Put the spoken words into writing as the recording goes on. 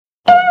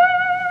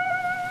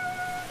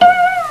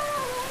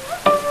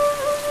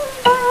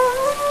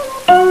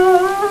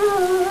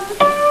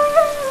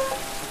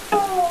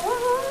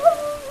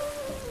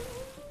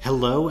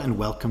and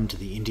welcome to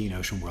the Indian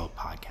Ocean World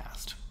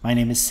podcast. My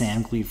name is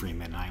Sam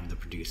Glee-Freeman and I am the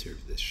producer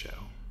of this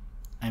show.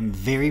 I'm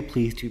very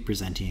pleased to be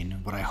presenting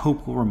what I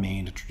hope will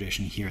remain a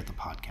tradition here at the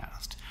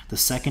podcast, the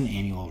second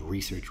annual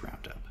Research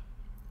Roundup.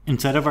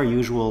 Instead of our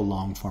usual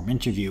long-form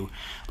interview,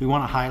 we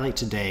want to highlight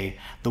today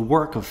the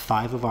work of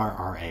 5 of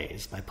our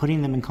RAs by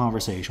putting them in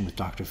conversation with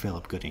Dr.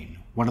 Philip Gooding,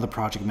 one of the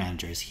project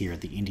managers here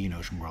at the Indian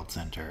Ocean World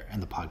Center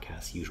and the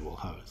podcast's usual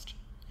host.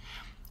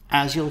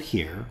 As you'll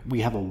hear,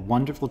 we have a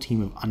wonderful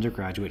team of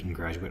undergraduate and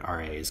graduate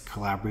RAs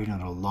collaborating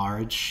on a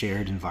large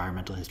shared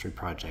environmental history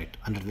project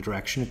under the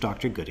direction of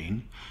Dr.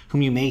 Gooding,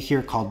 whom you may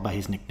hear called by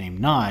his nickname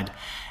Nod,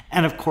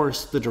 and of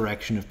course the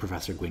direction of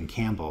Professor Gwyn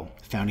Campbell,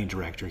 founding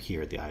director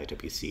here at the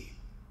IOWC.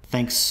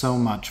 Thanks so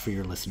much for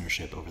your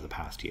listenership over the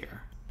past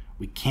year.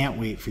 We can't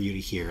wait for you to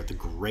hear the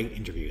great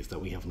interviews that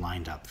we have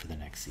lined up for the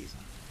next season.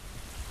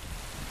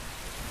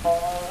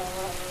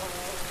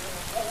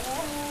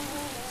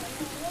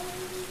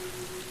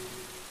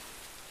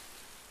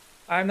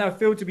 I'm now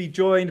thrilled to be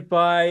joined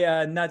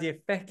by Nadia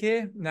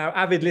Fekih. Now,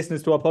 avid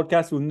listeners to our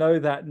podcast will know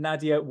that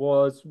Nadia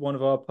was one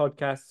of our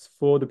podcasts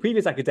for the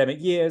previous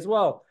academic year as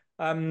well.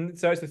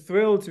 So it's a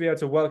thrill to be able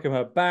to welcome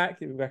her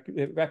back.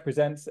 It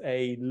represents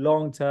a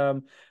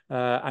long-term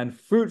and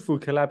fruitful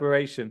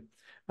collaboration.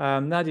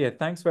 Nadia,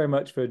 thanks very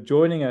much for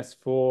joining us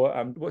for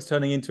what's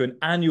turning into an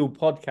annual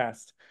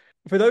podcast.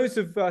 For those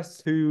of us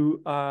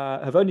who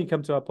have only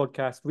come to our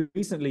podcast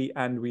recently,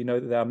 and we know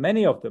that there are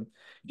many of them,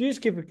 could you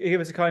just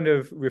give us a kind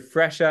of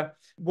refresher?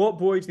 What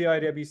brought you to the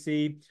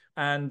IWC,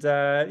 and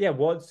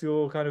what's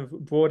your kind of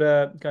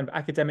broader kind of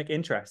academic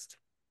interest?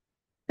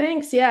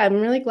 Thanks. Yeah,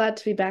 I'm really glad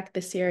to be back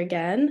this year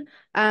again.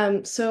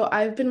 So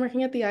I've been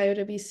working at the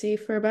IOWC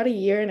for about a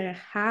year and a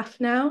half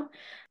now,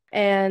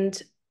 and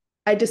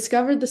I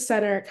discovered the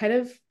center kind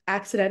of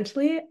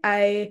accidentally.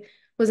 I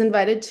was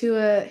invited to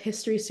a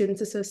History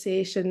Students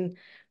Association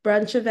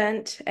brunch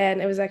event,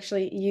 and it was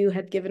actually you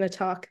had given a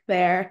talk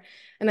there,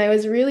 and I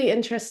was really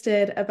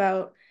interested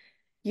about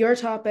your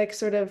topic,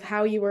 sort of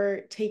how you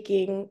were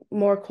taking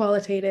more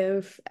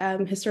qualitative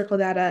historical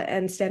data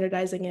and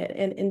standardizing it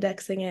and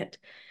indexing it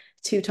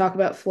to talk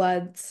about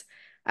floods.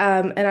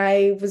 And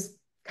I was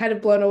kind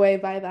of blown away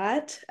by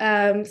that.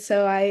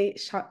 So I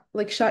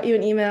shot you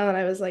an email and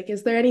I was like,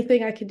 is there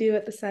anything I could do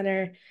at the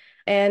center?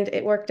 And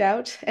it worked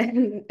out.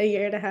 And a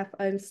year and a half,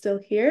 I'm still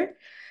here.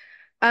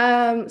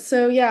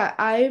 So yeah,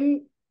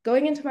 I'm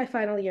going into my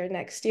final year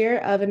next year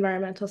of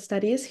environmental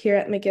studies here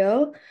at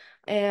McGill.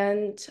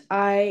 And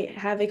I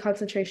have a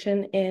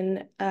concentration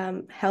in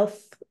anything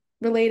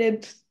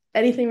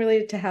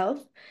related to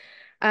health.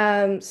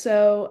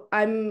 So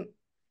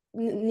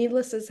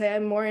needless to say,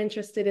 I'm more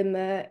interested in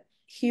the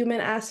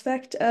human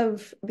aspect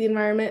of the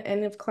environment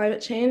and of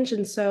climate change.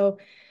 And so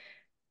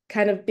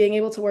kind of being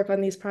able to work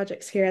on these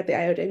projects here at the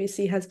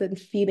IOWC has been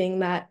feeding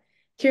that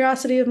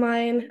curiosity of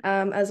mine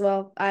as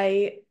well.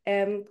 I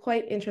am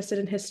quite interested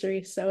in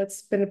history, so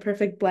it's been a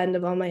perfect blend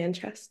of all my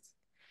interests.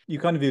 You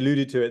kind of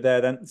alluded to it there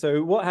then.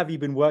 So what have you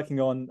been working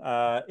on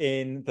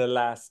in the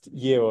last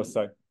year or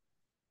so?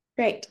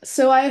 Great.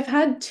 So I've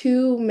had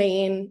 2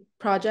 main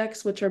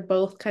projects, which are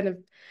both kind of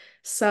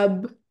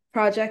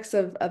sub-projects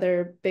of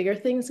other bigger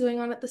things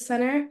going on at the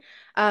center.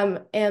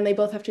 And they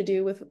both have to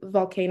do with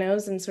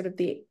volcanoes and sort of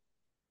the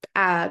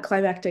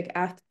climactic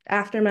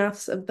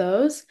aftermaths of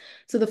those.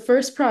 So the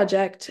first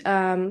project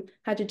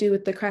had to do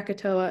with the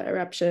Krakatoa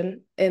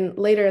eruption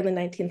later in the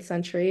 19th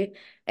century.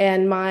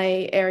 And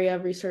my area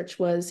of research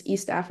was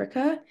East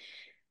Africa.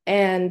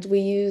 And we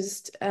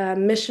used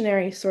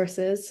missionary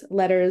sources,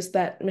 letters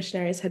that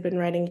missionaries had been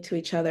writing to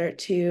each other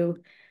to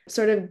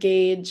sort of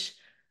gauge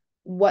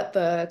what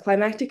the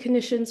climactic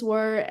conditions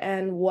were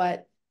and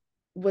what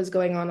was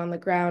going on the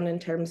ground in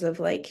terms of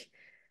like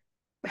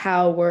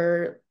how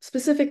were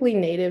specifically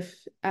Native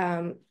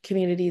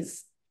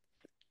communities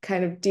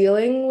kind of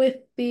dealing with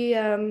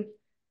the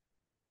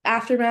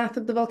aftermath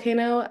of the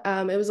volcano.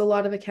 It was a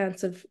lot of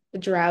accounts of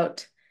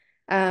drought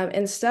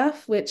and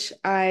stuff, which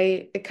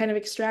I kind of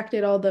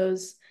extracted all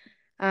those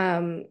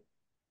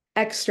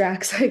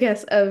extracts, I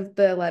guess, of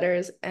the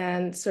letters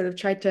and sort of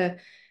tried to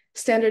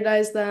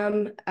standardize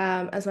them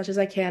as much as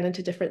I can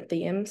into different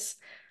themes.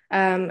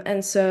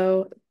 And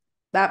so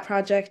that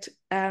project,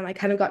 I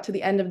kind of got to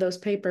the end of those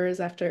papers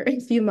after a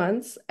few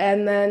months.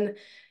 And then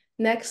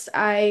next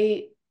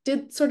I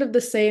did sort of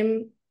the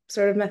same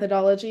sort of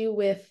methodology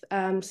with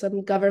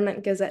some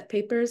government gazette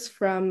papers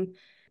from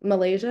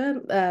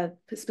Malaysia,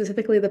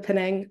 specifically the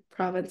Penang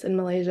province in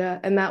Malaysia.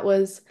 And that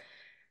was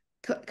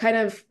kind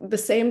of the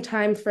same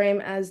time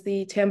frame as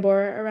the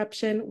Tambora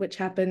eruption, which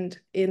happened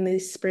in the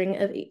spring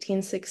of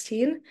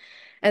 1816.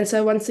 And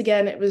so once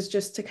again, it was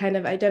just to kind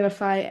of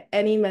identify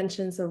any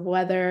mentions of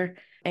weather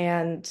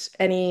and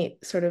any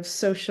sort of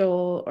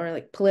social or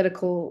like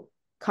political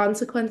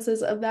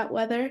consequences of that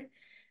weather.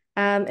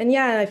 And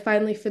yeah, I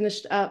finally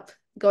finished up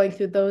going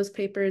through those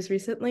papers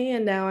recently,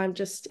 and now I'm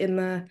just in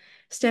the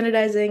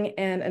standardizing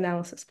and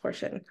analysis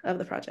portion of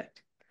the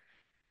project.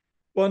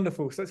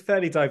 Wonderful. So it's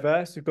fairly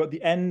diverse. We've got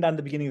the end and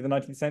the beginning of the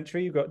 19th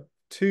century. You've got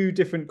two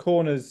different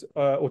corners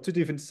or two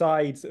different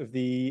sides of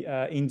the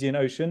Indian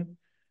Ocean.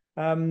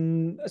 I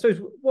suppose,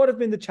 what have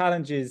been the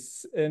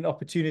challenges and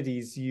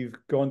opportunities you've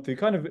gone through,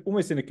 kind of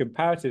almost in a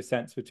comparative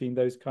sense, between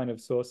those kind of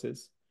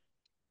sources?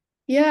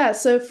 Yeah,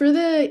 so for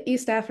the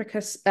East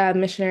Africa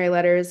missionary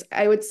letters,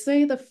 I would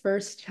say the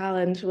first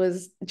challenge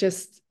was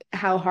just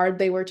how hard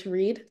they were to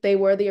read. They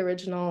were the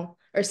original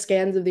or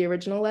scans of the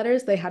original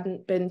letters. They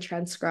hadn't been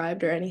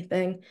transcribed or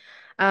anything.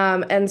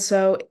 And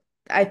so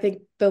I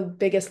think the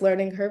biggest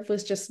learning curve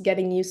was just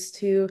getting used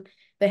to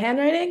the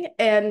handwriting.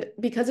 And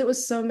because it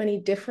was so many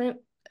different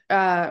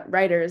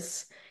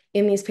writers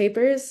in these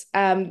papers,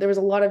 there was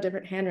a lot of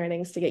different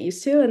handwritings to get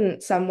used to,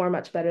 and some were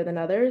much better than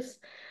others.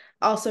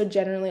 Also,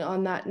 generally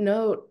on that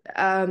note,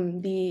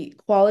 the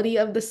quality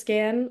of the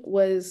scan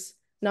was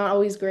not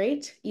always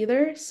great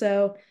either.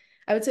 So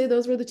I would say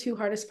those were the two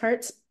hardest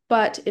parts.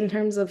 But in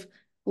terms of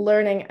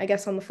learning, I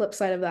guess on the flip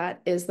side of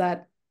that is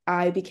that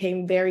I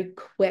became very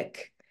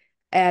quick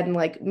and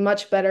like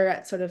much better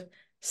at sort of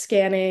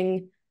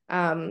scanning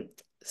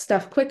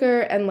stuff quicker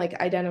and like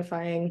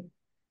identifying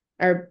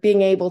or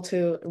being able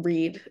to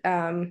read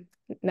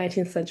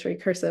 19th century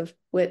cursive,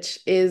 which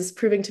is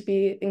proving to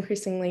be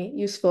increasingly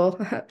useful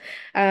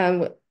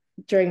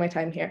during my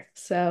time here.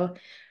 So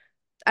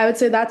I would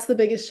say that's the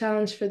biggest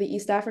challenge for the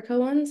East Africa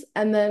ones.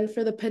 And then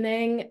for the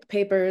Penang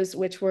papers,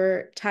 which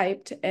were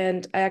typed,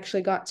 and I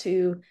actually got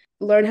to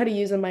learn how to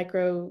use a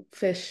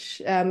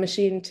microfiche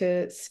machine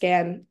to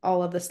scan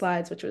all of the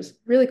slides, which was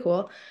really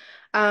cool.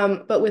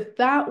 But with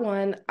that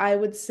one, I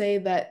would say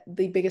that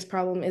the biggest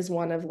problem is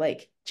one of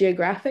like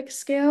geographic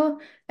scale,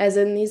 as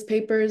in these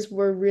papers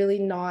were really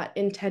not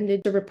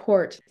intended to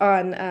report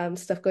on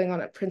stuff going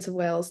on at Prince of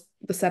Wales,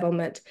 the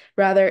settlement.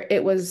 Rather,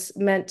 it was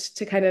meant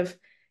to kind of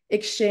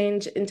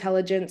exchange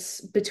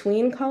intelligence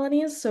between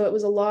colonies. So there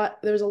was a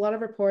lot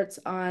of reports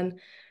on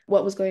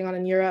what was going on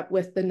in Europe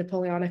with the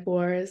Napoleonic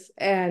Wars,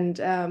 and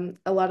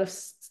a lot of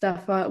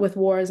stuff with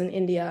wars in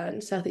India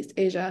and Southeast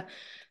Asia.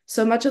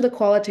 So much of the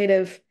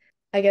qualitative,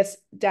 I guess,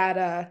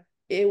 data,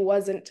 it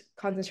wasn't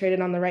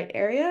concentrated on the right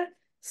area.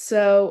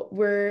 So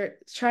we're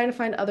trying to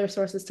find other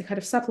sources to kind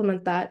of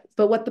supplement that.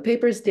 But what the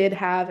papers did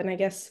have, and I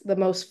guess the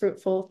most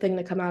fruitful thing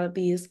to come out of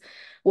these,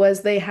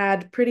 was they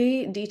had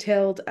pretty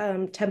detailed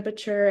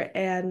temperature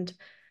and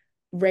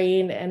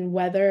rain and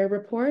weather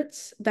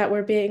reports that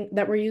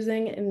we're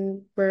using,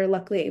 and we're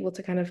luckily able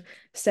to kind of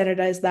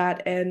standardize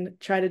that and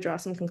try to draw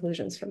some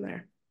conclusions from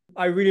there.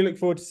 I really look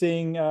forward to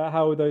seeing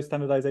how those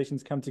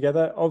standardizations come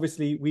together.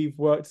 Obviously, we've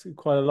worked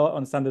quite a lot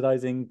on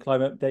standardizing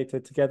climate data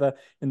together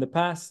in the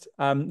past.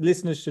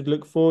 Listeners should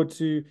look forward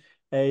to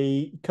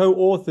a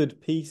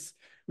co-authored piece,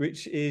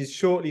 which is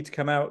shortly to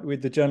come out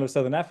with the Journal of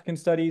Southern African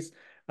Studies,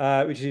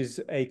 which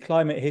is a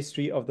climate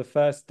history of the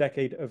first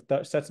decade of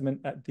Dutch settlement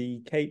at the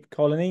Cape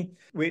Colony,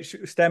 which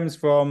stems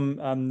from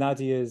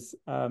Nadia's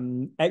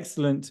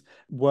excellent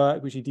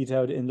work, which he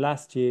detailed in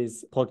last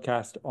year's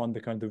podcast on the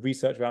kind of the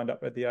research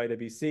roundup at the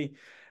IOWC.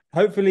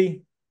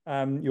 Hopefully,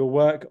 your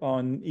work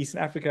on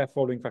Eastern Africa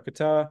following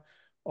Krakatoa,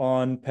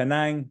 on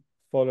Penang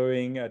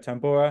following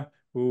Tambora,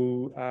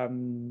 will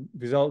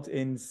result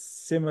in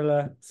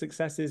similar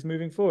successes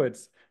moving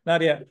forwards.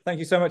 Nadia, thank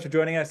you so much for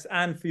joining us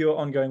and for your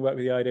ongoing work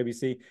with the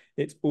IOWC.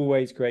 It's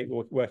always great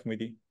working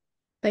with you.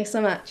 Thanks so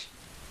much.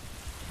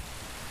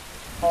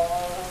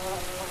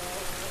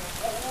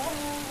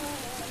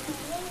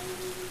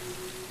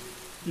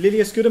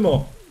 Lilia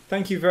Scudamore,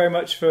 thank you very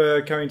much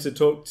for coming to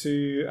talk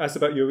to us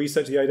about your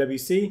research at the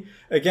IOWC.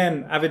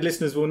 Again, avid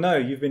listeners will know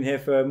you've been here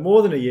for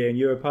more than a year and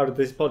you were part of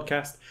this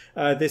podcast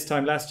this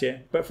time last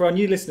year. But for our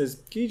new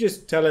listeners, can you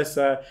just tell us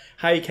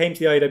how you came to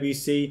the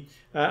IOWC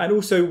and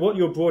also what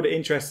your broader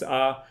interests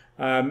are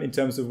in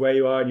terms of where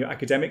you are in your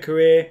academic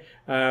career,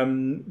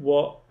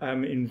 what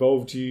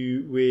involved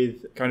you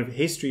with kind of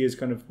history as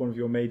kind of one of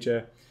your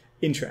major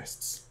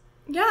interests?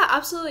 Yeah,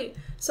 absolutely.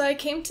 So I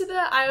came to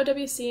the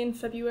IOWC in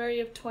February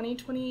of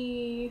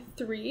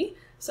 2023.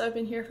 So I've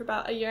been here for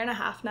about a year and a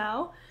half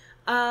now.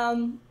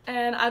 And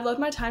I've loved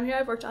my time here.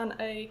 I've worked on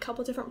a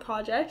couple different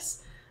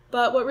projects.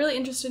 But what really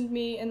interested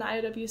me in the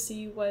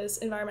IOWC was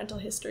environmental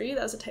history.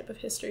 That was a type of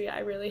history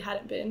I really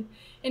hadn't been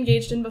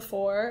engaged in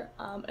before,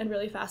 and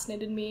really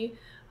fascinated me.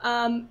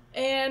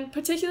 And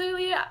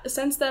particularly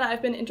since then,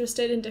 I've been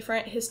interested in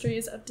different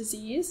histories of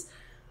disease.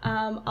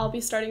 I'll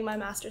be starting my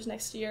master's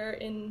next year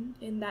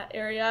in that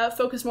area,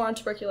 focused more on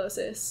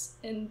tuberculosis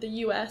in the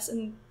US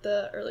in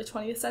the early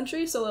 20th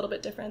century, so a little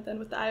bit different than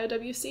with the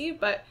IOWC,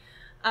 but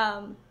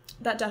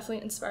that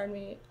definitely inspired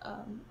me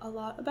a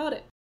lot about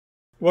it.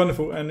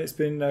 Wonderful, and it's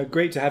been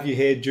great to have you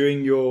here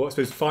during your, I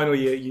suppose, final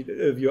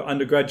year of your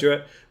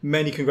undergraduate.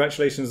 Many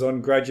congratulations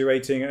on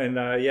graduating, and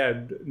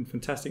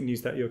fantastic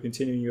news that you're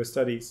continuing your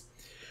studies.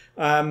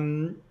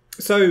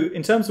 So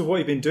in terms of what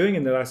you've been doing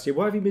in the last year,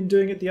 what have you been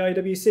doing at the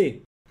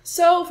IOWC?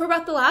 So for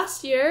about the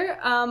last year,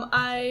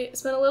 I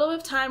spent a little bit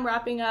of time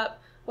wrapping up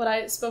what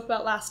I spoke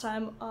about last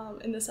time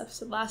in this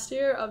episode last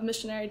year of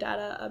missionary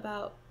data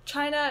about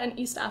China and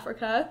East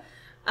Africa.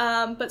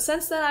 But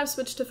since then, I've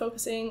switched to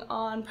focusing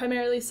on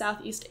primarily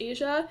Southeast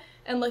Asia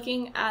and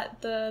looking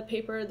at the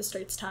paper The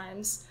Straits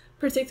Times,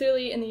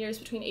 particularly in the years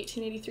between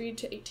 1883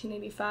 to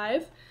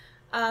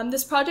 1885.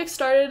 This project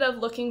started of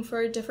looking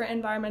for different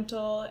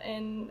environmental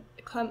and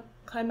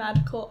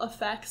climatical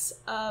effects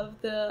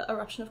of the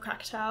eruption of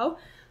Krakatau.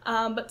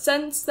 But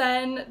since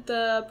then,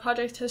 the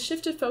project has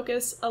shifted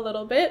focus a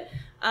little bit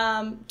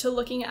to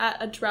looking at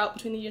a drought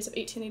between the years of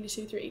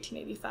 1882 through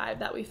 1885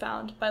 that we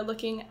found by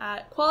looking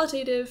at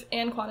qualitative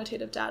and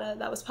quantitative data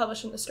that was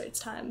published in the Straits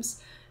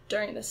Times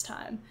during this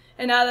time.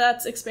 And now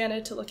that's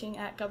expanded to looking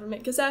at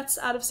government gazettes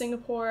out of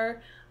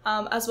Singapore,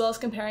 as well as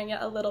comparing it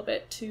a little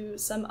bit to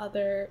some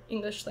other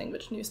English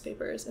language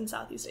newspapers in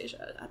Southeast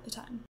Asia at the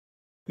time.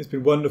 It's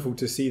been wonderful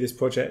to see this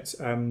project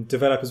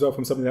develop as well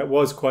from something that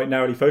was quite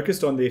narrowly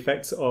focused on the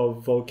effects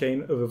of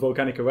a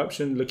volcanic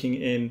eruption, looking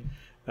in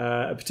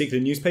a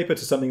particular newspaper,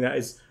 to something that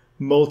is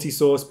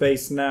multi-source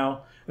based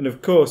now. And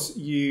of course,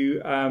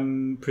 you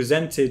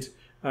presented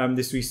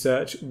this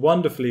research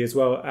wonderfully as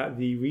well at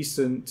the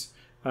recent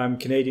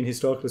Canadian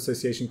Historical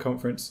Association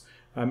conference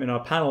in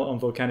our panel on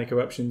volcanic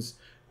eruptions,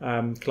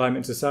 climate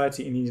and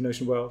society in the Indian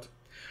Ocean world.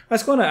 I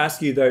just want to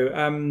ask you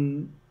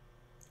though,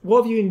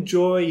 what have you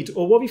enjoyed,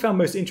 or what have you found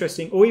most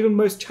interesting, or even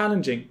most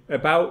challenging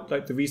about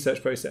like the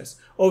research process?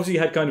 Obviously, you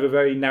had kind of a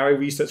very narrow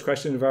research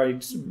question, a very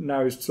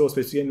narrow source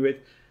base to begin with.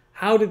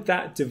 How did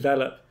that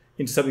develop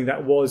into something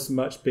that was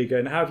much bigger,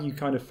 and how have you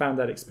kind of found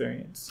that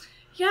experience?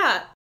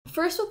 Yeah,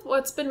 first with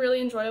what's been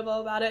really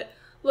enjoyable about it,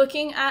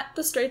 looking at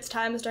the Straits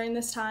Times during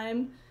this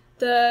time,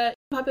 the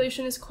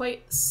population is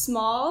quite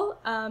small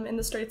in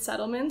the Straits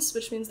settlements,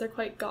 which means they're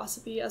quite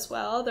gossipy as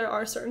well. There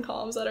are certain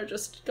columns that are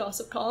just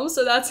gossip columns,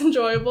 so that's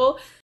enjoyable.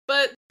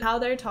 But how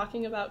they're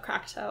talking about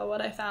Krakatau, what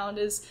I found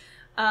is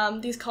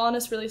these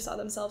colonists really saw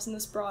themselves in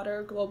this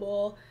broader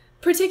global,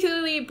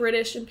 particularly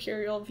British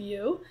imperial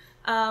view.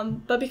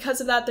 But because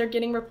of that, they're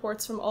getting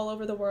reports from all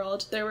over the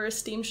world. There were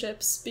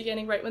steamships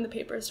beginning right when the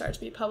paper started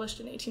to be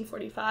published in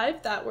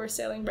 1845 that were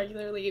sailing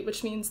regularly,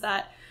 which means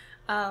that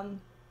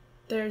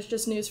there's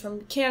just news from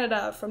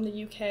Canada, from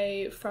the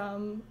UK,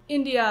 from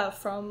India,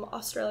 from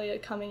Australia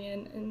coming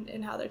in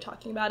and how they're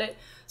talking about it.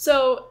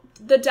 So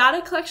the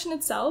data collection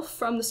itself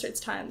from the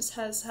Straits Times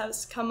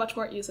has come much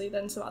more easily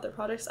than some other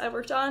projects I've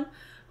worked on.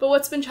 But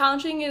what's been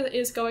challenging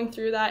is going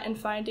through that and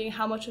finding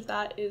how much of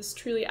that is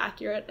truly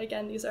accurate.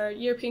 Again, these are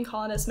European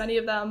colonists. Many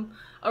of them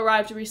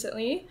arrived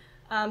recently.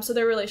 So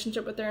their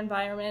relationship with their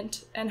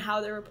environment and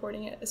how they're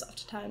reporting it is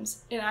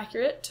oftentimes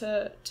inaccurate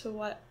to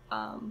what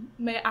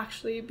may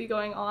actually be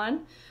going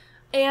on.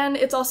 And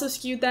it's also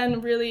skewed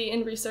then really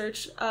in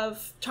research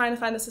of trying to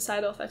find the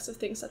societal effects of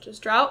things such as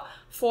drought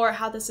for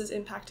how this is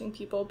impacting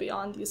people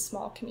beyond these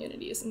small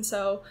communities. And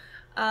so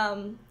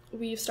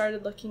we've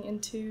started looking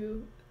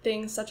into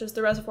things such as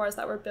the reservoirs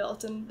that were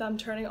built and them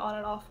turning on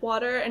and off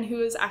water and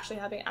who is actually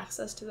having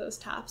access to those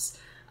taps,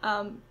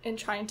 and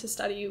trying to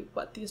study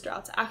what these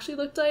droughts actually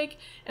looked like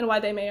and why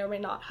they may or may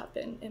not have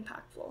been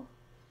impactful.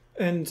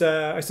 And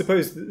I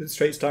suppose the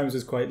Straits Times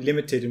was quite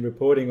limited in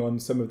reporting on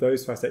some of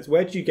those facets.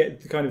 Where did you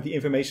get the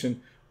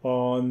information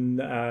on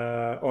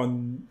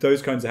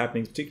those kinds of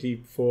happenings,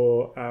 particularly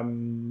for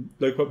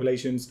local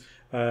populations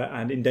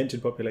and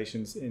indentured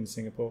populations in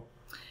Singapore?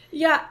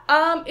 Yeah,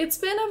 it's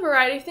been a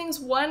variety of things.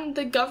 One,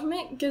 the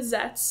government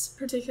gazettes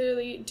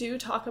particularly do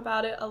talk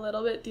about it a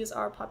little bit. These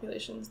are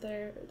populations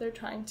they're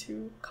trying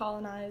to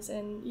colonize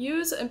and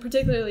use, and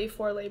particularly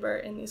for labor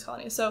in these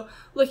colonies. So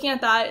looking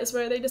at that is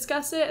where they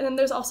discuss it. And then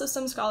there's also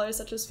some scholars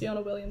such as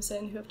Fiona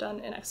Williamson who have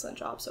done an excellent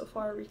job so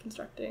far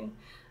reconstructing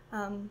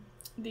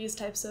these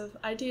types of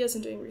ideas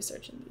and doing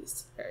research in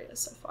these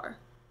areas so far.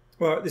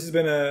 Well, this has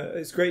been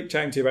it's great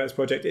chatting to you about this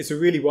project. It's a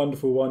really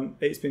wonderful one.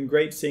 It's been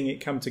great seeing it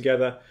come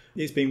together.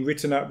 It's being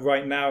written up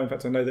right now. In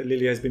fact, I know that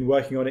Lilia has been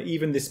working on it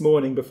even this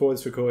morning before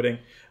this recording.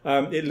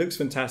 It looks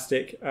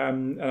fantastic.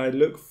 And I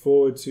look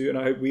forward to, and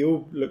I hope we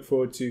all look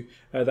forward to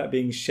that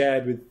being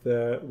shared with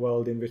the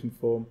world in written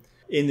form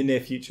in the near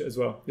future as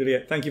well.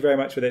 Lilia, thank you very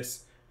much for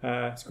this.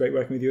 It's great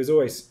working with you as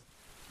always.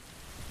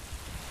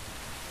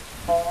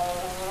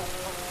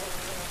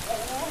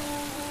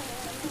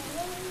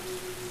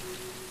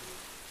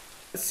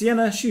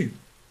 Sienna Hsu,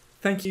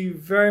 thank you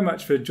very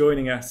much for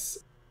joining us.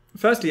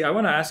 Firstly, I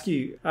want to ask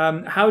you,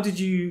 how did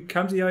you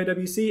come to the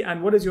IOWC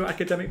and what is your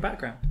academic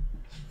background?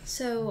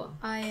 So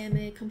I am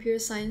a computer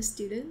science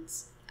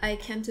student. I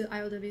came to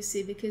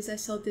IOWC because I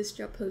saw this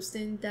job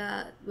posting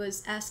that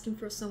was asking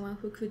for someone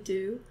who could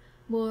do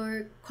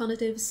more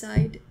quantitative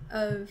side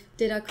of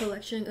data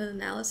collection and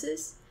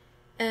analysis.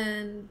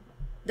 And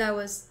that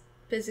was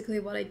basically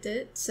what I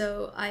did.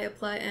 So I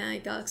applied and I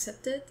got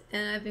accepted.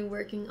 And I've been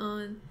working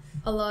on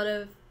a lot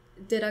of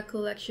data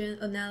collection,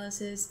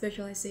 analysis,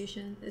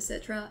 visualization,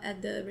 etc.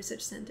 at the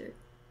research center.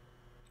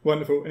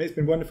 Wonderful. And it's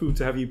been wonderful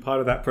to have you part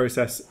of that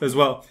process as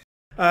well.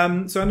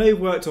 So I know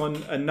you've worked on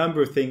a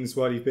number of things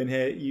while you've been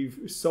here.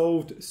 You've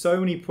solved so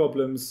many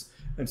problems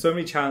and so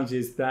many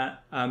challenges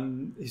that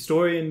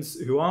historians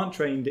who aren't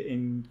trained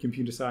in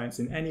computer science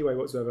in any way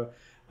whatsoever,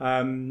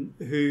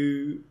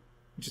 who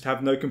just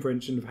have no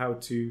comprehension of how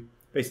to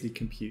basically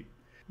compute.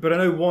 But I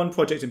know one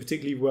project in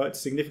particular you've worked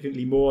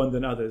significantly more on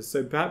than others.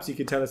 So perhaps you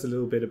could tell us a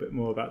bit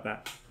more about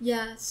that.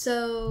 Yeah,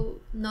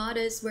 so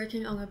Nadia is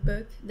working on a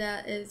book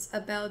that is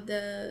about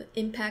the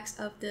impacts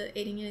of the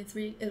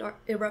 1883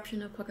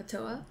 eruption of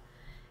Krakatoa.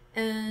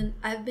 And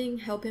I've been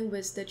helping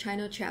with the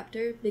China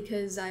chapter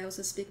because I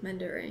also speak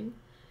Mandarin.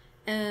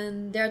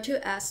 And there are two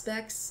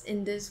aspects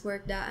in this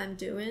work that I'm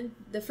doing.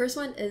 The first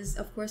one is,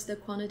 of course, the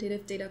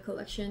quantitative data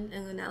collection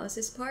and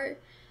analysis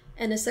part.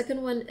 And the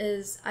second one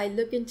is I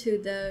look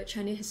into the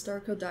Chinese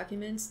historical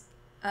documents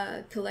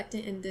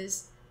collected in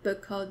this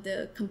book called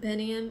the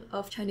Compendium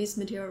of Chinese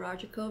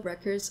Meteorological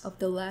Records of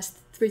the Last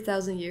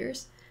 3,000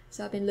 Years.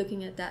 So I've been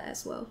looking at that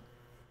as well.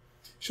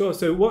 Sure.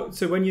 So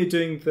when you're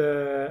doing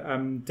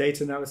the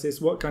data analysis,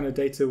 what kind of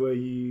data were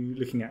you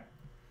looking at?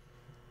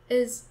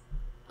 Is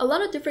a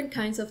lot of different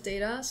kinds of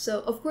data.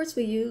 So of course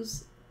we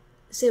use,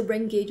 say,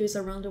 rain gauges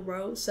around the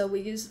world. So we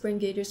use rain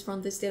gauges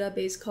from this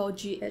database called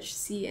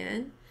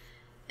GHCN.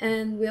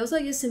 And we also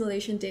use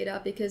simulation data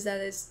because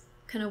that is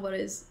kind of what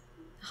is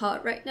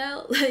hot right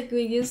now. Like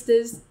we use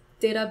this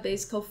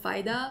database called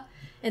FIDA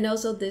and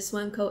also this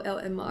one called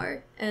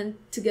LMR. And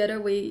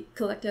together we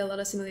collected a lot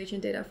of simulation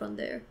data from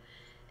there.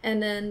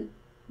 And then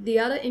the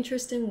other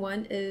interesting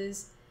one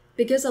is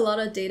because a lot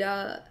of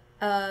data,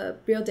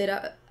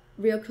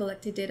 real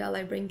collected data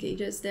like rain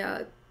gauges, they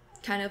are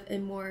kind of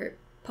in more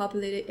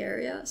populated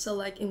area. So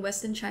like in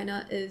Western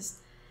China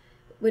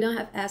we don't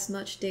have as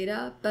much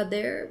data, but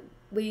there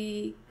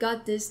we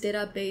got this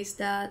database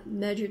that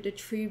measured the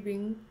tree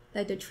ring,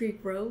 like the tree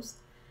growth,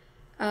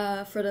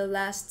 for the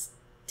last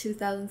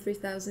 2,000,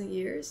 3,000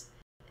 years.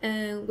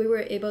 And we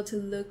were able to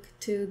look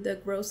to the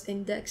growth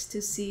index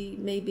to see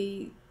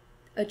maybe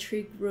a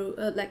tree grew,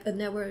 like a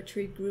network of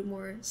tree grew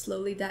more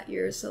slowly that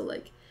year. So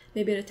like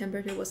maybe the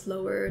temperature was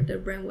lower, the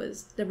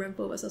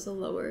rainfall was also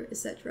lower,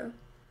 etc.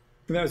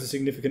 And that was a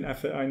significant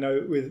effort, I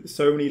know, with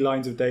so many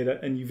lines of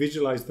data, and you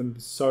visualize them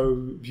so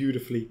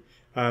beautifully.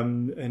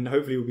 And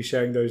hopefully we'll be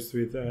sharing those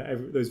with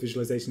those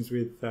visualizations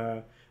with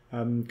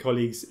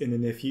colleagues in the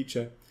near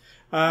future.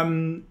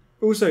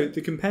 Also,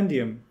 the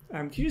compendium.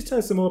 Can you just tell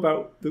us some more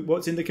about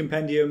what's in the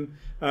compendium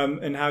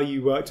and how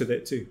you worked with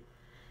it too?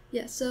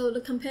 Yeah, so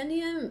the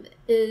compendium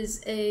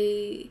is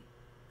a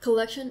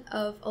collection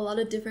of a lot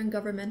of different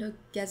governmental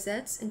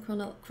gazettes and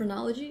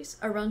chronologies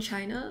around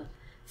China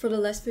for the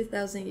last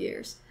 3,000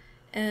 years.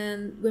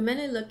 And we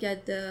mainly look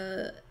at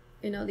the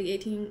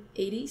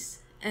 1880s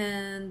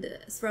and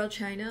throughout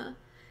China,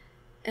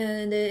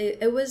 and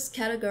it was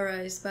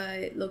categorized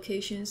by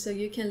location, so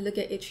you can look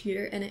at each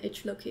year and at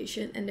each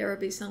location, and there will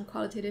be some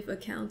qualitative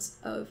accounts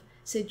of,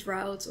 say,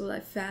 droughts or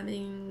like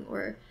famine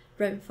or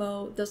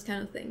rainfall, those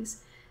kind of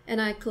things.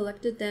 And I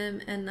collected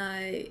them and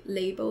I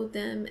labeled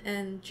them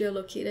and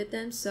geolocated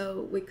them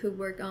so we could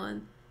work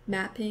on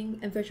mapping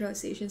and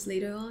visualizations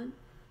later on.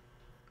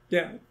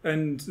 Yeah,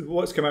 and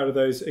what's come out of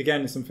those,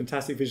 again, is some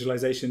fantastic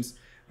visualizations.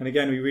 And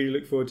again, we really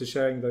look forward to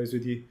sharing those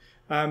with you.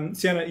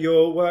 Sienna,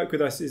 your work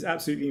with us is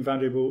absolutely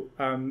invaluable.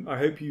 I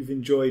hope you've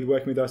enjoyed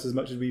working with us as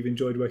much as we've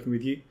enjoyed working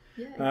with you.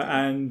 Yeah,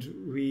 and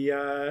we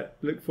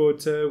look forward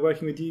to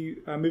working with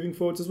you moving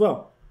forwards as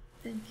well.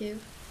 Thank you.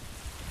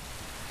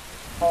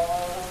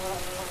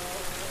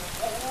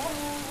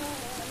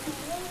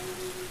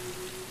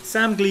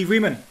 Sam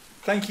Glee-Riemann,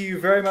 thank you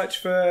very much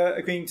for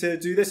agreeing to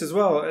do this as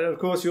well. And of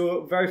course,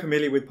 you're very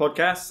familiar with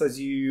podcasts as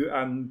you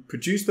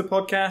produce the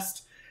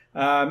podcast.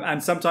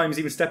 And sometimes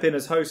even step in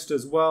as host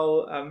as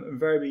well,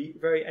 very,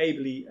 very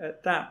ably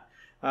at that.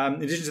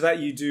 In addition to that,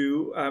 you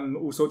do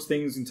all sorts of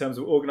things in terms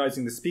of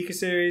organising the speaker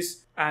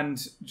series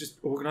and just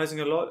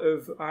organising a lot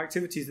of our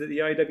activities at the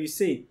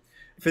IOWC.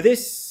 For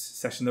this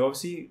session, though,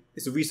 obviously,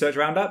 it's a research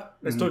roundup.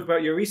 Let's talk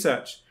about your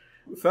research.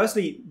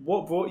 Firstly,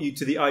 what brought you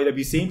to the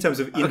IOWC in terms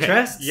of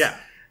interests? Okay. Yeah.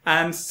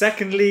 And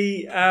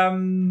secondly,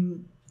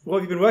 what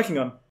have you been working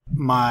on?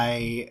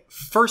 My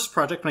first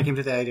project when I came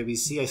to the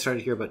IOWC, I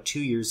started here about 2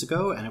 years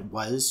ago, and it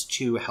was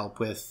to help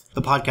with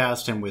the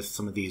podcast and with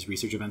some of these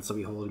research events that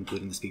we hold,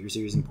 including the speaker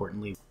series,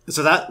 importantly.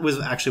 So that was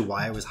actually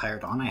why I was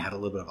hired on. I had a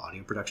little bit of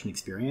audio production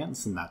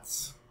experience, and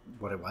that's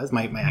what it was.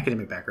 My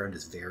academic background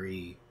is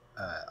very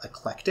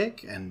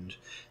eclectic, and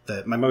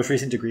my most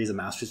recent degree is a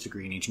master's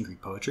degree in ancient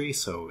Greek poetry,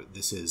 so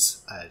this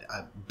is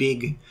a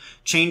big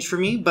change for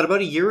me. But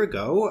about a year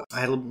ago,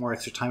 I had a little bit more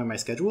extra time in my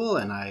schedule,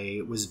 and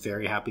I was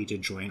very happy to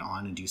join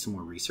on and do some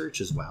more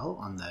research as well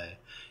on the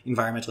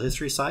environmental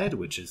history side,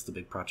 which is the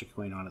big project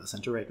going on at the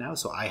center right now.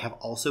 So I have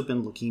also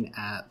been looking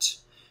at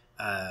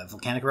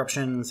volcanic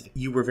eruptions.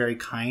 You were very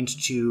kind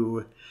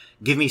to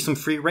give me some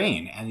free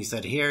rein, and you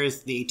said,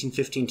 here's the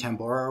 1815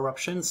 Tambora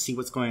eruption, see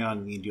what's going on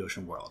in the Indian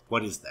Ocean world.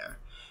 What is there?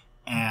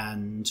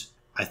 And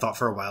I thought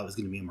for a while it was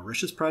going to be a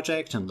Mauritius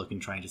project and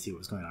trying to see what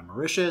was going on in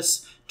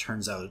Mauritius.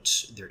 Turns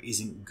out there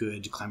isn't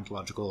good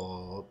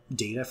climatological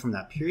data from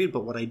that period,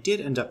 but what I did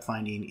end up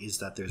finding is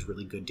that there's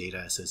really good data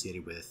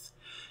associated with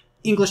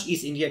English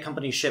East India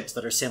Company ships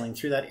that are sailing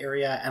through that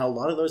area, and a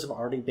lot of those have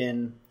already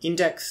been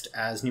indexed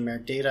as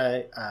numeric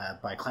data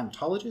by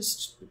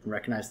climatologists. It's been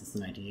recognized since the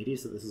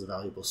 1980s that this is a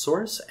valuable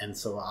source, and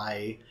so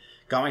I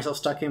got myself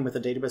stuck in with a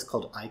database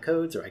called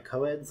ICODES or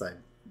ICOEDS.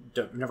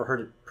 I've never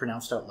heard it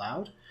pronounced out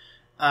loud.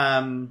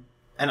 And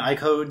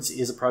ICODES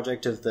is a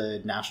project of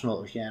the National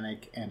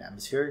Oceanic and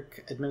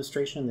Atmospheric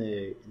Administration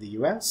in the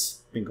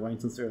US, been going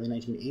since the early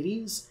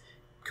 1980s.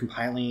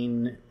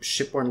 Compiling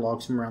shipborne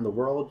logs from around the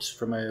world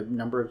from a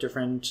number of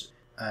different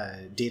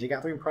data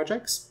gathering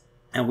projects.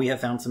 And we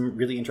have found some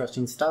really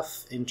interesting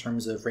stuff in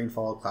terms of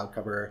rainfall, cloud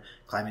cover,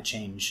 climate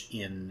change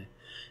in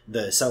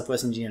the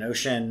Southwest Indian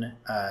Ocean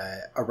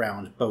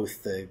around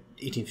both the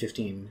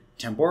 1815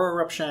 Tambora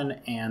eruption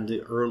and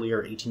the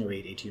earlier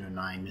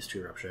 1808-1809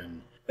 Mystery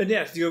eruption. And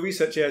yes, your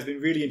research here has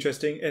been really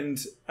interesting. And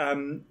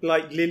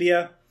like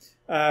Lilia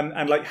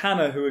and like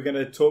Hannah, who we're going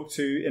to talk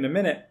to in a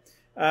minute,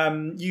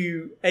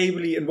 you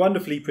ably and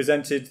wonderfully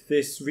presented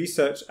this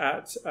research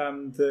at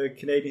the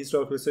Canadian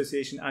Historical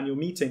Association annual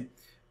meeting.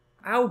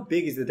 How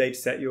big is the data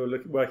set you're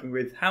working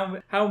with?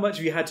 How much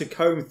have you had to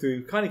comb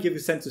through? Kind of give a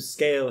sense of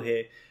scale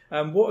here.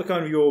 What are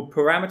kind of your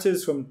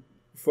parameters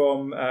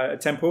from a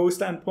temporal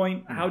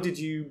standpoint? How did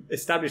you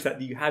establish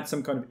that you had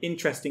some kind of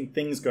interesting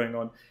things going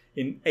on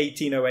in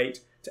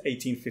 1808 to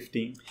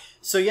 1815?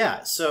 So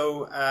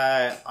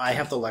I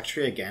have the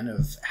luxury again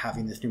of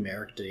having this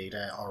numeric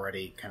data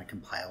already kind of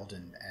compiled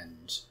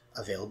and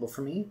available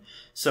for me.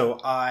 So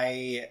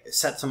I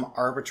set some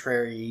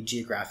arbitrary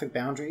geographic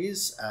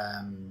boundaries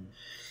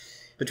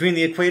between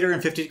the equator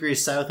and 50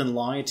 degrees south in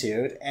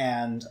longitude,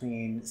 and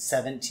between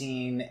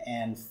 17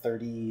 and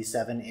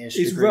 37-ish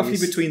It's degrees. roughly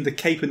between the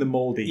Cape and the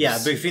Maldives. Yeah,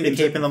 between the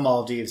Cape and the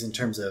Maldives in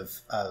terms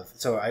of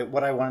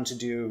what I wanted to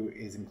do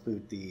is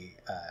include the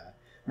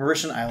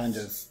Mauritian island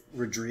of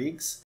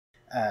Rodrigues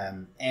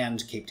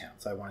and Cape Town.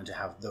 So I wanted to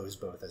have those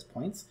both as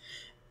points.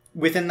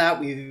 Within that,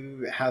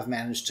 we have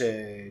managed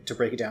to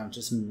break it down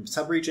into some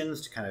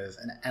subregions to kind of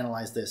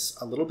analyze this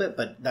a little bit.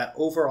 But that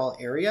overall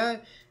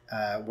area,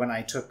 when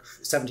I took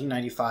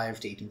 1795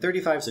 to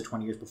 1835, so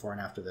 20 years before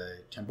and after the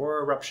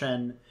Tambora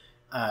eruption,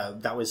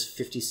 that was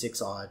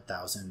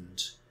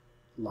 56,000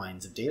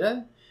 lines of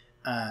data.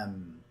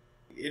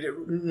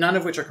 None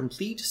of which are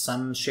complete.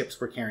 Some ships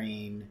were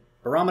carrying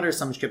barometers,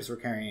 some ships were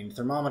carrying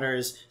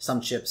thermometers, some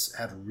ships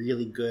had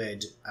really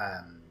good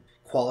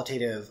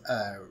qualitative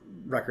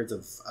records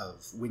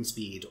of wind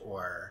speed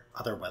or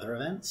other weather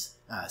events.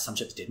 Some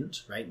ships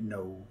didn't, right?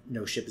 No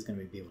ship is going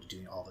to be able to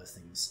do all those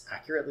things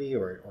accurately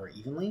or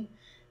evenly.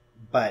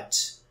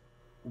 But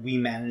we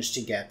managed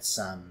to get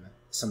some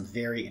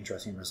very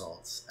interesting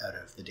results out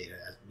of the data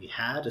that we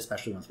had,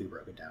 especially once we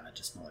broke it down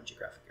into smaller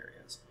geographic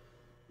areas.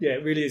 Yeah,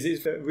 it really is.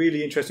 It's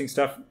really interesting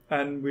stuff,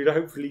 and we're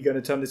hopefully going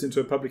to turn this into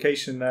a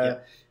publication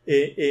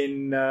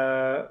in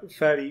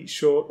fairly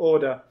short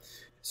order.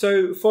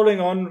 So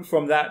following on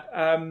from that,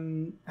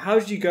 how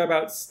did you go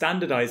about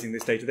standardizing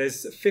this data?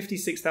 There's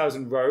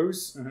 56,000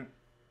 rows. Mm-hmm.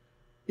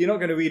 You're not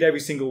going to read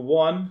every single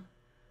one.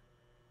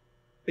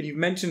 And you've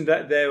mentioned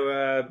that there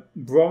were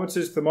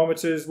barometers,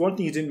 thermometers. One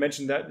thing you didn't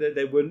mention that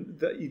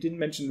you didn't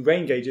mention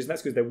rain gauges, and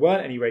that's because there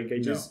weren't any rain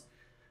gauges. No.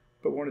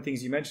 But one of the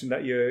things you mentioned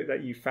that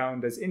you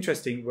found as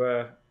interesting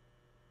were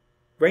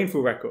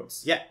rainfall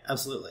records. Yeah,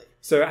 absolutely.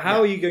 So how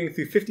are you going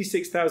through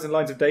 56,000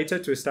 lines of data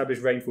to establish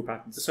rainfall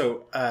patterns?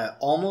 So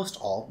almost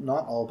all,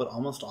 not all, but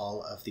almost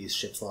all of these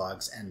ship's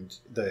logs and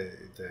the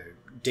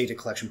data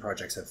collection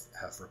projects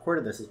have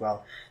recorded this as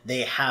well.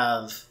 They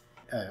have,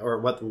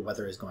 or what the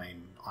weather is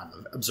going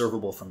on,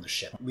 observable from the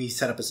ship. We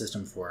set up a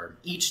system for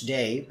each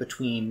day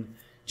between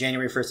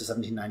January 1st of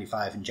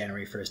 1795 and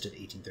January 1st of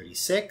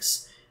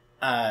 1836.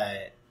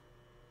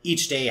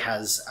 Each day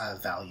has a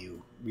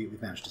value we've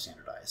managed to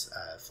standardize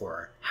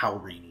for how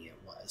rainy it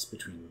was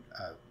between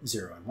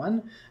 0 and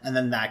 1. And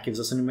then that gives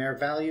us a numeric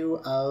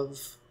value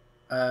of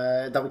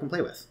that we can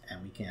play with.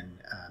 And we can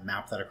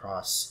map that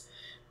across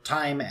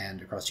time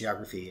and across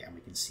geography, and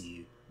we can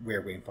see where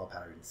rainfall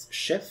patterns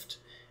shift.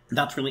 And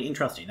that's really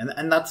interesting.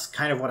 And that's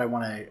kind of what I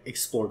want to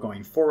explore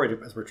going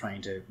forward as we're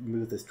trying to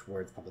move this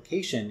towards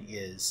publication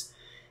is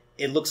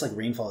it looks like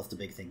rainfall is the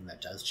big thing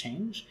that does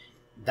change.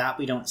 That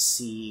we don't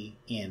see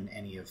in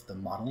any of the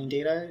modeling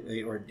data,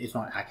 or it's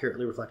not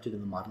accurately reflected in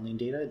the modeling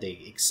data. They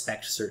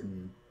expect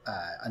certain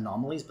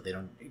anomalies, but they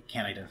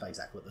can't identify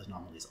exactly what those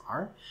anomalies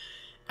are.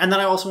 And then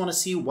I also want to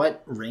see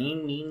what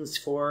rain means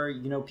for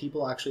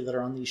people actually that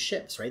are on these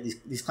ships, right?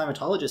 These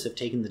climatologists have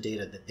taken the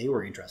data that they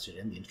were interested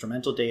in, the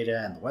instrumental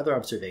data and the weather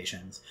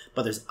observations,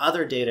 but there's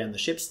other data in the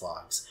ship's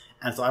logs,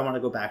 and so I want to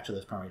go back to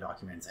those primary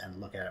documents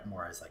and look at it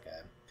more as like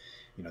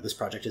this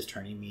project is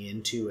turning me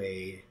into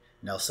a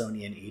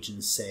Nelsonian Aegean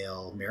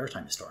sail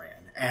maritime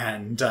historian,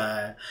 and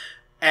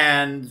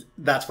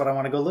that's what I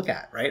want to go look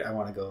at, right? I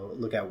want to go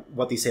look at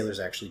what these sailors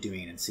are actually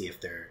doing and see if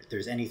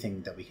there's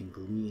anything that we can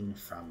glean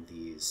from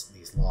these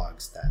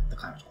logs that the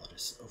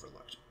climatologists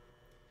overlooked.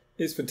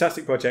 It's a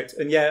fantastic project,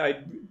 and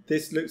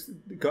this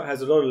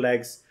has a lot of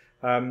legs.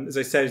 As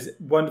I said, it's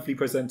wonderfully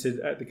presented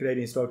at the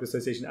Canadian Historical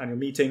Association annual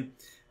meeting.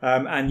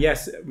 And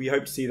yes, we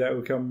hope to see that it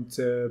will come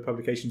to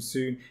publication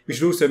soon. We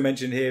should also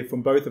mention here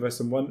from both of us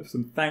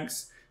some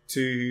thanks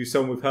to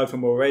someone we've heard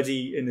from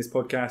already in this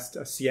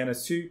podcast, Sienna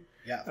Hsu,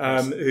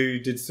 who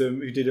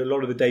did a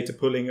lot of the data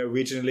pulling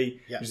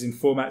originally, which is in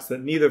formats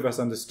that neither of us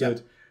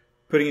understood,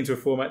 putting into a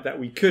format that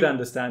we could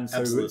understand,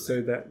 so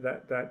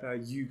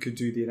that you could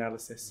do the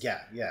analysis.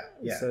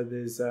 So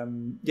there's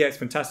it's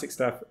fantastic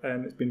stuff,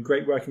 and it's been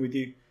great working with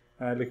you.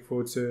 Looking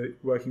forward to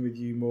working with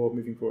you more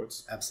moving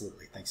forwards.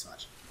 Absolutely. Thanks so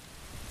much.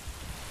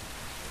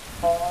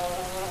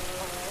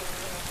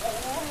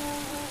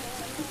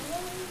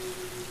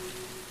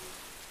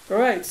 All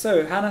right,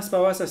 so Hannah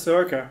Spawasa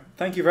Soroka,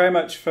 thank you very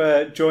much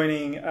for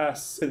joining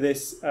us for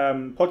this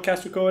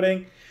podcast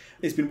recording.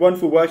 It's been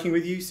wonderful working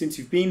with you since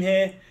you've been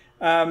here.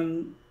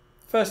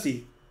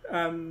 Firstly,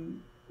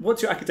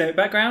 what's your academic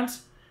background,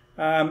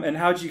 and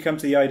how did you come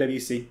to the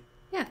IOWC?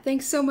 Yeah,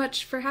 thanks so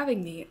much for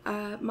having me.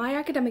 My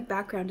academic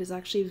background is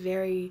actually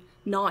very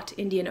not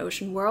Indian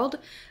Ocean world.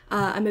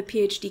 I'm a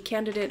PhD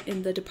candidate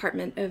in the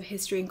Department of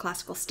History and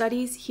Classical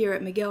Studies here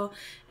at McGill,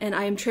 and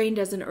I am trained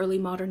as an early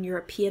modern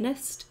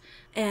Europeanist.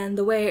 And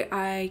the way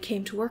I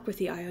came to work with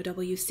the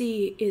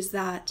IOWC is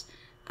that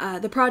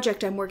the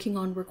project I'm working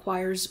on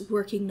requires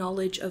working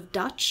knowledge of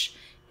Dutch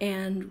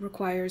and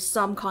requires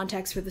some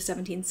context for the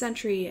 17th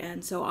century,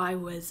 and so I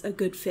was a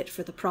good fit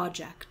for the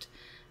project,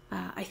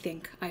 I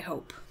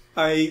hope.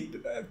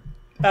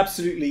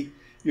 Absolutely,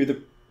 you're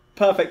the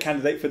perfect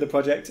candidate for the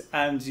project,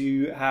 and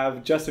you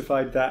have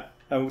justified that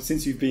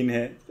since you've been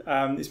here.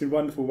 It's been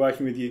wonderful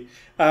working with you.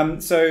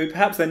 So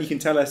perhaps then you can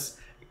tell us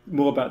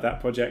more about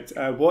that project.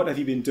 What have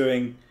you been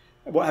doing?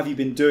 What have you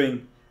been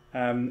doing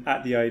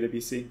at the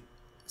IOWC?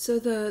 So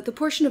the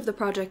portion of the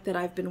project that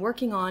I've been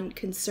working on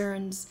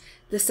concerns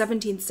the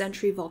 17th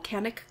century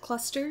volcanic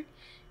cluster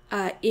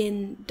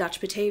in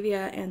Dutch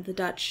Batavia and the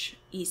Dutch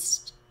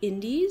East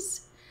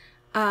Indies.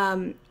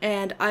 And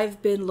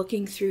I've been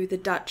looking through the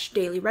Dutch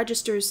daily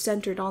registers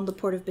centered on the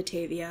port of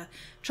Batavia,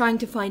 trying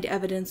to find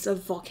evidence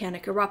of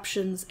volcanic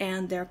eruptions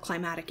and their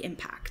climatic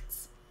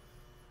impacts.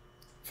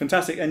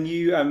 Fantastic. And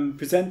you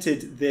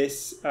presented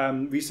this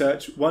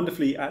research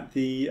wonderfully at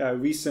the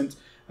recent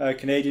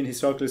Canadian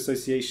Historical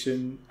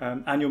Association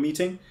annual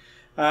meeting.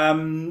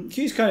 Can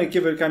you just kind of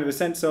give a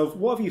sense of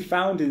what have you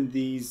found in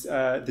these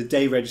the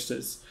day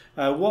registers?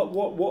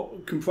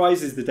 What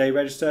comprises the day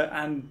register,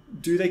 and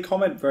do they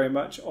comment very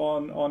much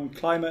on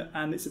climate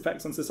and its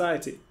effects on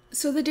society?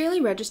 So the daily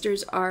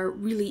registers are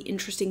really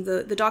interesting.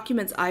 The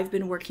documents I've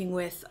been working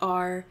with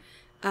are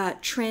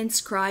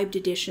transcribed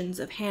editions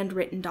of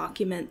handwritten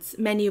documents,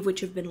 many of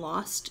which have been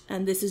lost,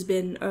 and this has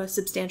been a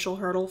substantial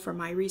hurdle for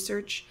my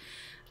research.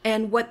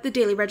 And what the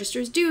daily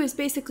registers do is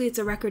basically it's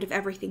a record of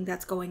everything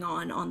that's going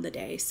on the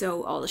day.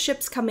 So all the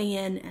ships coming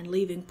in and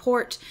leaving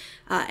port,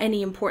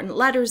 any important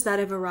letters that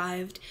have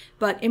arrived.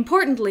 But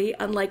importantly,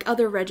 unlike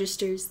other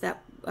registers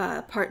that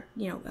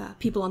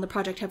people on the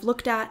project have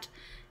looked at,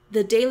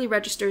 the daily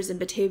registers in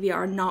Batavia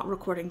are not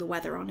recording the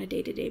weather on a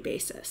day-to-day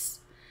basis.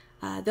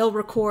 They'll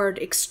record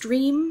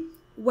extreme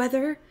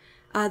weather.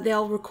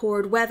 They'll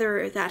record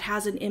weather that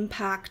has an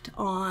impact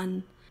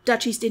on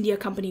Dutch East India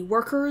Company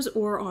workers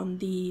or on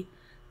the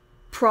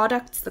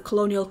products, the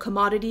colonial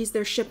commodities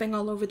they're shipping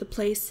all over the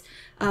place.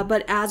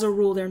 But as a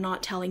rule, they're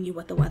not telling you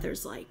what the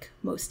weather's like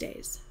most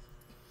days.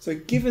 So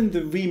given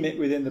the remit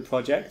within the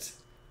project,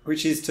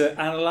 which is to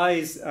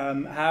analyse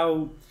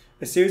how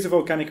a series of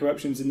volcanic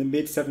eruptions in the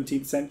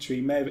mid-17th century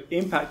may have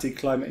impacted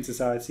climate and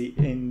society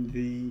in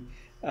the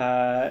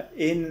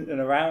in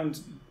and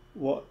around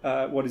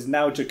what is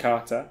now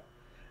Jakarta,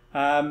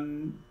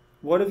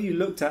 what have you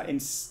looked at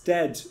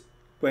instead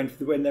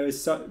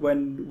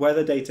when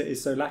weather data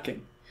is so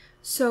lacking?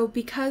 So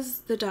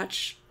because the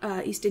Dutch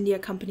East India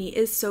Company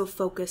is so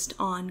focused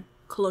on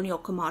colonial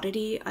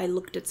commodity, I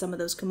looked at some of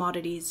those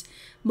commodities,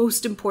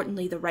 most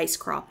importantly the rice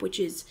crop, which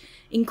is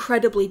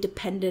incredibly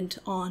dependent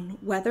on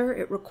weather.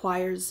 It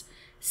requires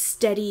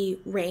steady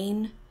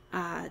rain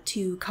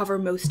to cover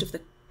most of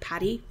the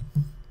paddy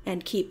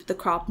and keep the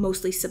crop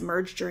mostly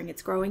submerged during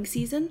its growing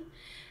season.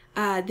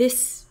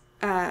 This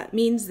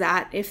means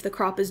that if the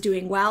crop is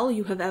doing well,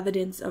 you have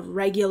evidence of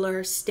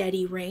regular,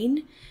 steady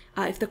rain.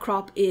 If the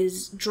crop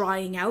is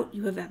drying out,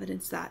 you have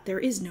evidence that there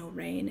is no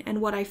rain.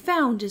 And what I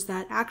found is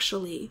that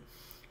actually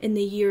in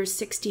the years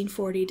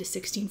 1640 to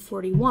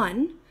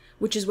 1641,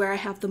 which is where I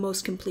have the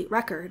most complete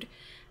record,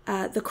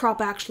 the crop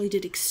actually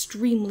did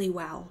extremely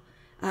well.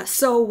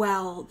 So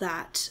well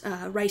that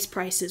rice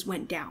prices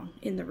went down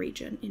in the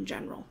region in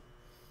general.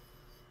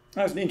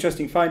 That's an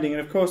interesting finding.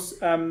 And of course,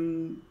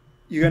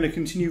 you're going to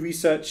continue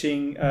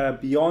researching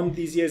beyond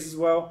these years as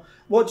well.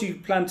 What do you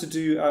plan to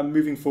do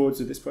moving forwards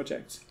with this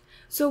project?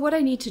 So what I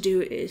need to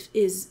do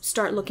is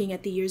start looking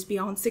at the years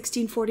beyond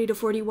 1640 to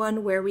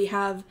 41, where we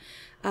have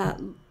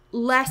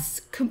less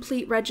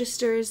complete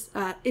registers.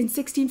 In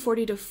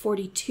 1640 to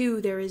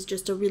 42, there is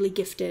just a really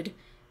gifted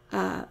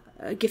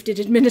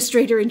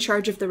administrator in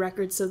charge of the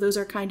records. So those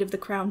are kind of the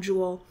crown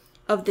jewel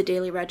of the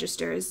daily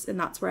registers, and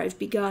that's where I've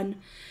begun.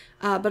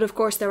 But of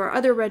course, there are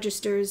other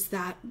registers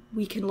that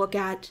we can look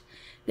at.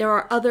 There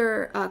are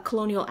other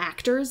colonial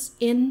actors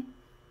in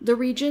the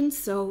region.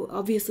 So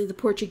obviously the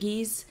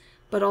Portuguese,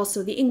 but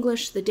also the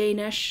English, the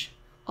Danish,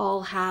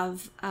 all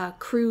have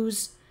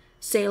crews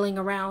sailing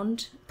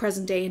around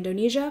present-day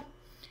Indonesia.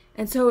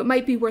 And so it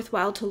might be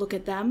worthwhile to look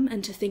at them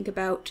and to think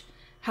about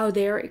how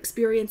they're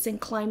experiencing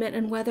climate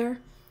and weather,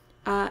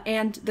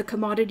 and the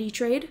commodity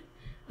trade,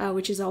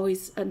 which is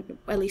always,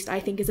 at least I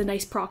think, is a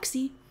nice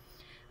proxy.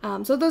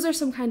 So those are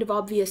some kind of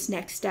obvious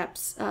next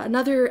steps.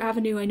 Another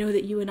avenue I know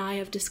that you and I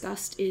have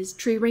discussed is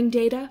tree ring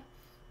data,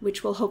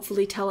 which will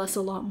hopefully tell us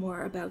a lot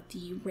more about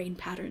the rain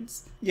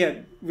patterns. Yeah,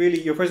 really,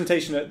 your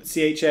presentation at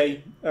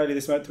CHA earlier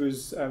this month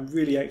was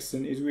really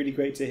excellent. It was really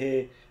great to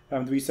hear the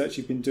research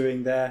you've been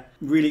doing there.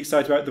 Really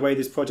excited about the way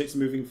this project's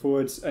moving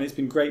forwards, and it's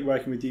been great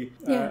working with you.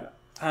 Yeah.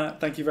 Hannah,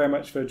 thank you very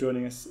much for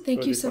joining us.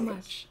 Thank you so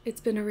much.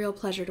 It's been a real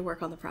pleasure to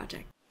work on the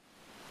project.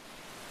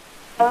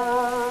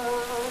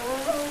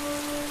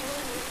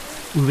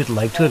 We would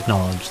like to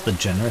acknowledge the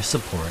generous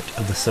support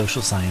of the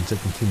Social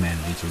Sciences and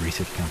Humanities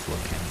Research Council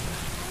of Canada.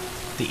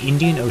 The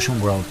Indian Ocean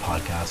World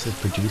podcast is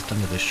produced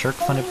under the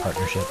SSHRC-funded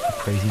partnership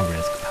Appraising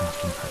Risk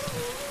Past and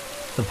Present.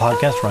 The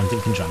podcast runs in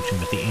conjunction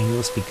with the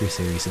annual speaker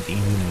series at the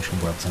Indian Ocean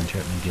World Centre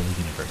at McGill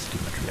University,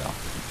 Montreal.